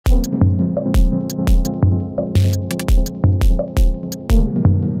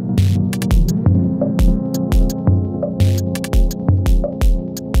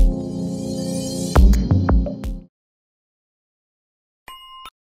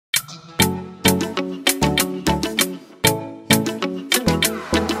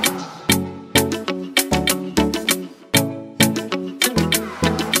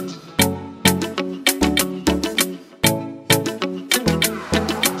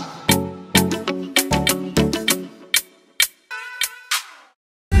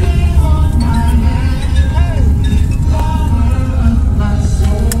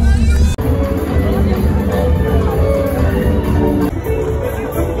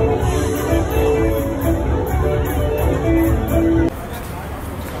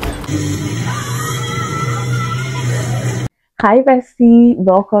Hi bestie,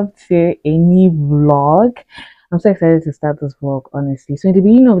 welcome to a new vlog. I'm so excited to start this vlog, honestly. So in the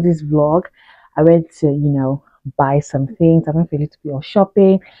beginning of this vlog, I went to, buy some things. I went for a little bit of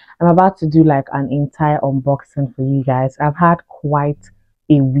shopping. I'm about to do like an entire unboxing for you guys. I've had quite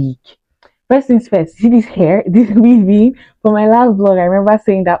a week. First things first, see this hair, this weaving. For my last vlog, I remember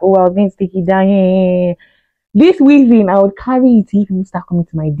saying that, oh, I was going to take it down. Yeah. This weaving, I would carry it if people start coming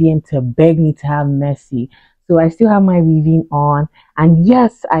to my DM to beg me to have mercy. So I still have my weaving on, and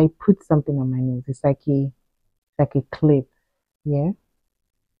yes, I put something on my nose. It's like a clip. Yeah,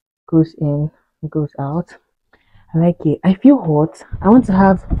 goes in, goes out. I like it. I feel hot. I want to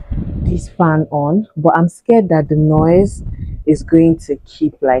have this fan on, but I'm scared that the noise is going to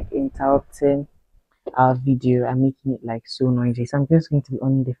keep like interrupting our video and making it like so noisy. So I'm just going to be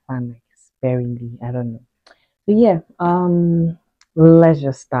on the fan like sparingly. I don't know. So yeah, let's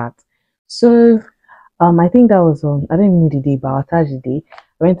just start. So I think that was on, I don't even know the day, but I'll attach the day.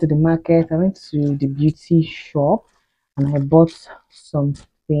 I went to the market, I went to the beauty shop, and I bought some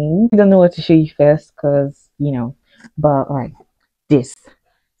things. I don't know what to show you first because but all right, this.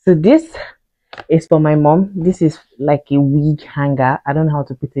 So this is for my mom. This is like a wig hanger. I don't know how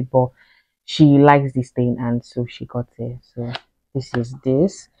to put it, but she likes this thing, and so she got it. So this is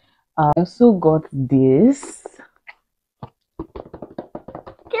this. I also got this.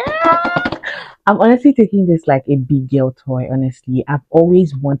 I'm honestly taking this like a big girl toy. Honestly, I've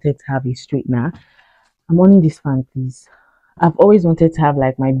always wanted to have a straightener. I'm wanting this fan, please. I've always wanted to have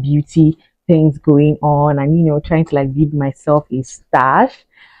like my beauty things going on, and trying to like build myself a stash.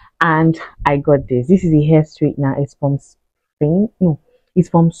 And I got this. This is a hair straightener. It's from Spain. No, it's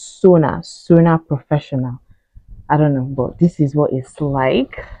from Sona Professional. I don't know, but this is what it's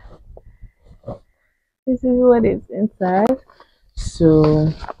like. This is what it's inside.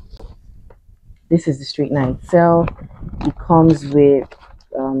 So this is the straightener itself. It comes with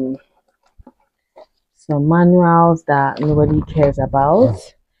some manuals that nobody cares about,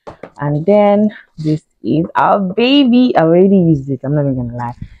 and then this is our baby. I already used it. I'm not even gonna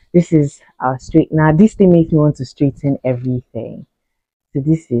lie. This is our straightener. This thing makes me want to straighten everything. So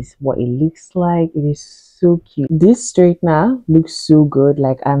this is what it looks like. It is so cute. This straightener looks so good.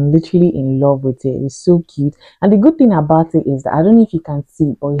 Like I'm literally in love with it. It's so cute. And the good thing about it is that I don't know if you can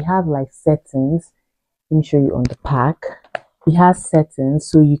see, but it has like settings. Let me show you on the pack. It has settings,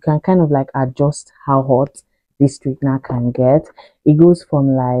 so you can kind of like adjust how hot this straightener can get. It goes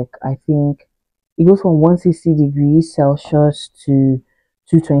from like, I think it goes from 160 degrees Celsius to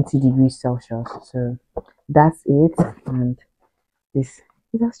 220 degrees Celsius. So that's it, and this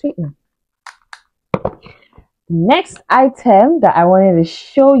is our straightener. The next item that I wanted to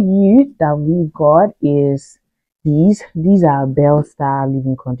show you that we got is these are Bell Star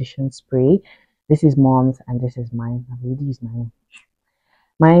Living Condition Spray. This is mom's and this is mine. I've already used mine.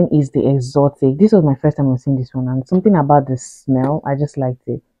 Mine is the exotic. This was my first time seeing this one, and something about the smell, I just liked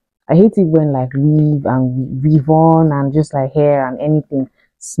it. I hate it when like weave on and just like hair and anything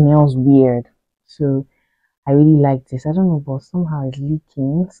smells weird. So I really like this. I don't know, but somehow it's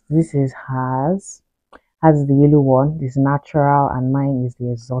leaking. This is hers. Has the yellow one. This is natural, and mine is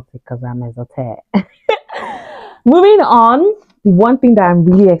the exotic because I'm exotic. Moving on, the one thing that I'm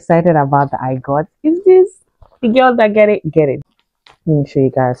really excited about that I got is this. The girls that get it, get it. Let me show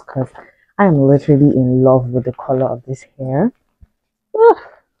you guys because I am literally in love with the color of this hair. Ugh,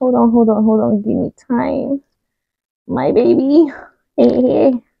 hold on. Give me time. My baby.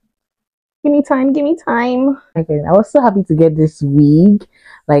 Hey. Give me time. Okay, I was so happy to get this wig.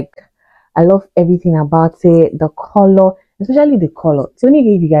 Like, I love everything about it. The color, especially the color. So let me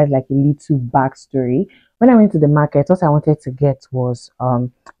give you guys like a little backstory. When I went to the market, what I wanted to get was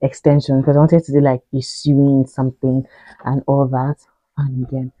extension, because I wanted to do like a sewing something and all that. And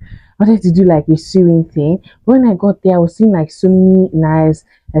again, I wanted to do like a sewing thing. When I got there, I was seeing like so many nice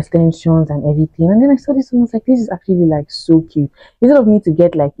extensions and everything. And then I saw this one, I was like, this is actually like so cute. Instead of me to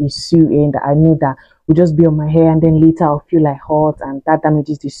get like a sew-in that I know that will just be on my hair and then later I'll feel like hot and that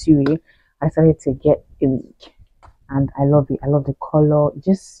damages the sewing, I started to get a wig. And I love it. I love the color.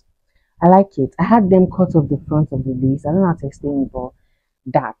 I like it. I had them cut off the front of the lace. I don't know how to explain it, but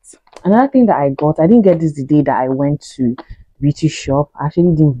that. Another thing that I got, I didn't get this the day that I went to beauty shop. I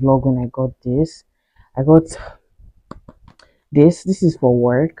actually didn't vlog when I got this. I got this. This is for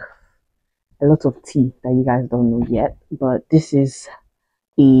work. A lot of tea that you guys don't know yet, but this is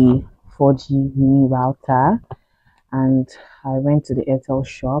a 4G mini router, and I went to the Airtel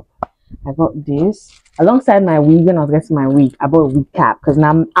shop. I got this alongside my wig. When I was getting my wig, I bought a wig cap because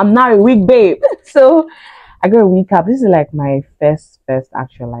now I'm not a wig babe. So I got a wig cap. This is like my first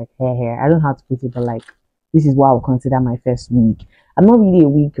actual like hair. I don't know how to put it, but like this is what I would consider my first wig. I'm not really a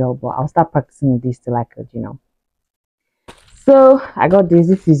wig girl, but I'll start practicing with this till I could, So I got this.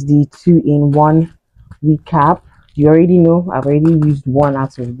 This is the 2-in-1 wig cap. You already know I've already used one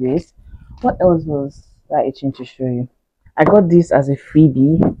out of this. What else was that itching to show you? I got this as a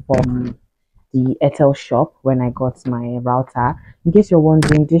freebie from the Airtel shop when I got my router. In case you're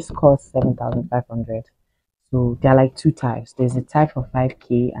wondering, this costs 7,500. So there are like two types. There's a type for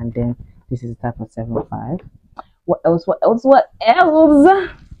 5K and then this is a type for 7.5. What else? What else? What else?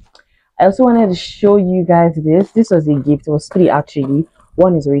 I also wanted to show you guys this. This was a gift. It was 3 actually.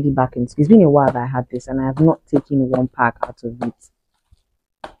 One is already back in. It's been a while that I had this and I have not taken one pack out of it.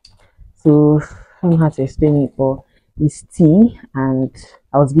 So I don't know how to explain it, but it's tea and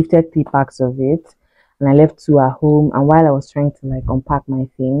I was gifted 3 packs of it and I left 2 at home. And while I was trying to like unpack my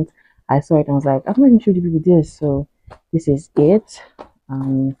things, I saw it and I was like, I've not even showed you people this. So this is it.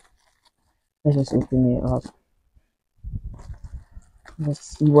 Let's just open it up.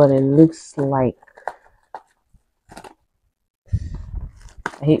 Let's see what it looks like.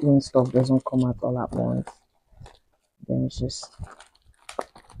 I hate when stuff doesn't come out all at once. Then it's just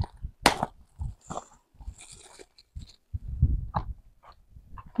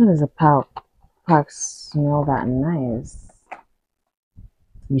how does a pack smell that nice?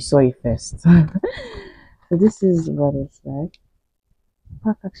 You saw it first. So this is what it's like.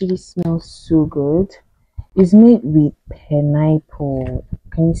 Pack actually smells so good. It's made with pineapple.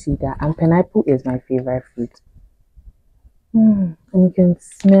 Can you see that? And pineapple is my favorite fruit. And you can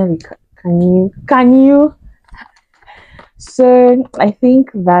smell it. Can you? So I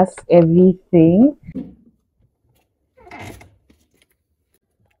think that's everything.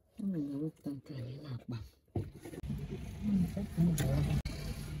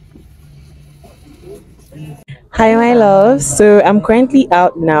 Hi my love, so I'm currently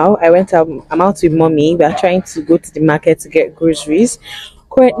out now. I'm out with mommy. We are trying to go to the market to get groceries.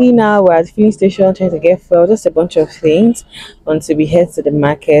 Currently now we're at the filling station trying to get fuel, just a bunch of things until we head to the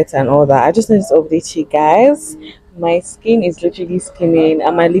market and all that. I just wanted to update you guys. My skin is literally skimming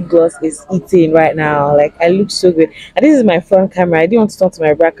and my lip gloss is eating right now. Like I look so good. And this is my front camera. I didn't want to talk to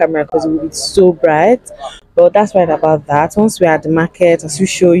my back camera because it would be so bright. But that's right about that. Once we're at the market, I'll still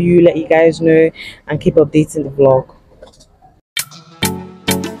show you, let you guys know and keep updating the vlog.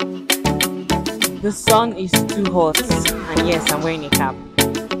 The sun is too hot and yes, I'm wearing a cap.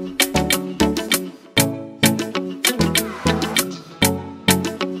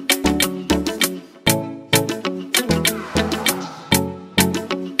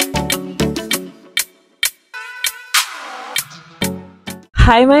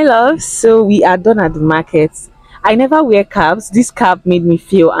 Hi my love, so we are done at the market. I never wear caps. This cap made me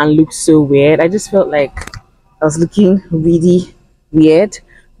feel and look so weird. I just felt like I was looking really weird,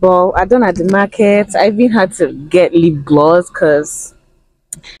 but I done at the market. I even had to get lip gloss because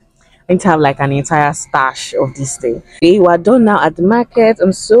I need to have like an entire stash of this thing. We are done now at the market.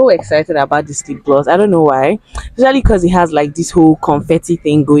 I'm so excited about this lip gloss. I don't know why, especially because it has like this whole confetti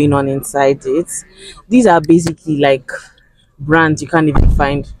thing going on inside it. These are basically like brands you can't even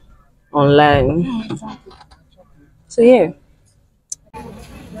find online. So yeah.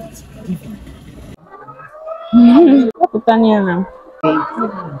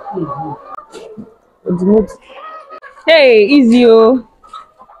 Hey, easy oh.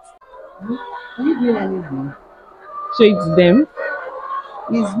 Show it to them.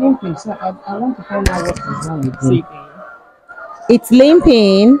 It's limping, so I want to find out what is wrong with it. It's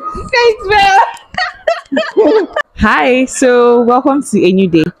limping. Thanks, Bella. Hi, so welcome to a new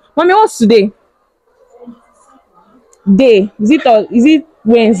day. Mommy, what's today? Day. Is it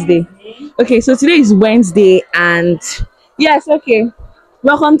Wednesday? Okay, so today is Wednesday and yes, okay.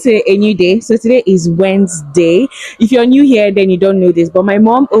 Welcome to a new day. So today is Wednesday. If you're new here, then you don't know this, but my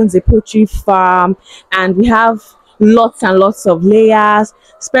mom owns a poultry farm and we have lots and lots of layers.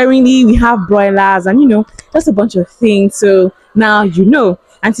 Sparingly, we have broilers and just a bunch of things. So now you know.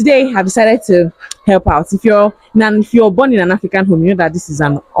 And today I've decided to help out. If you're born in an African home, you know that this is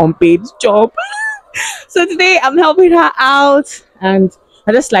an unpaid job. So today I'm helping her out and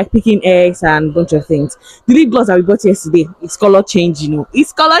I just like picking eggs and a bunch of things. The lip gloss that we bought yesterday, it's color changing,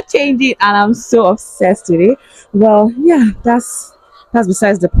 it's color changing and I'm so obsessed with it. Well, yeah, that's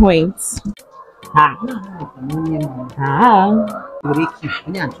besides the point.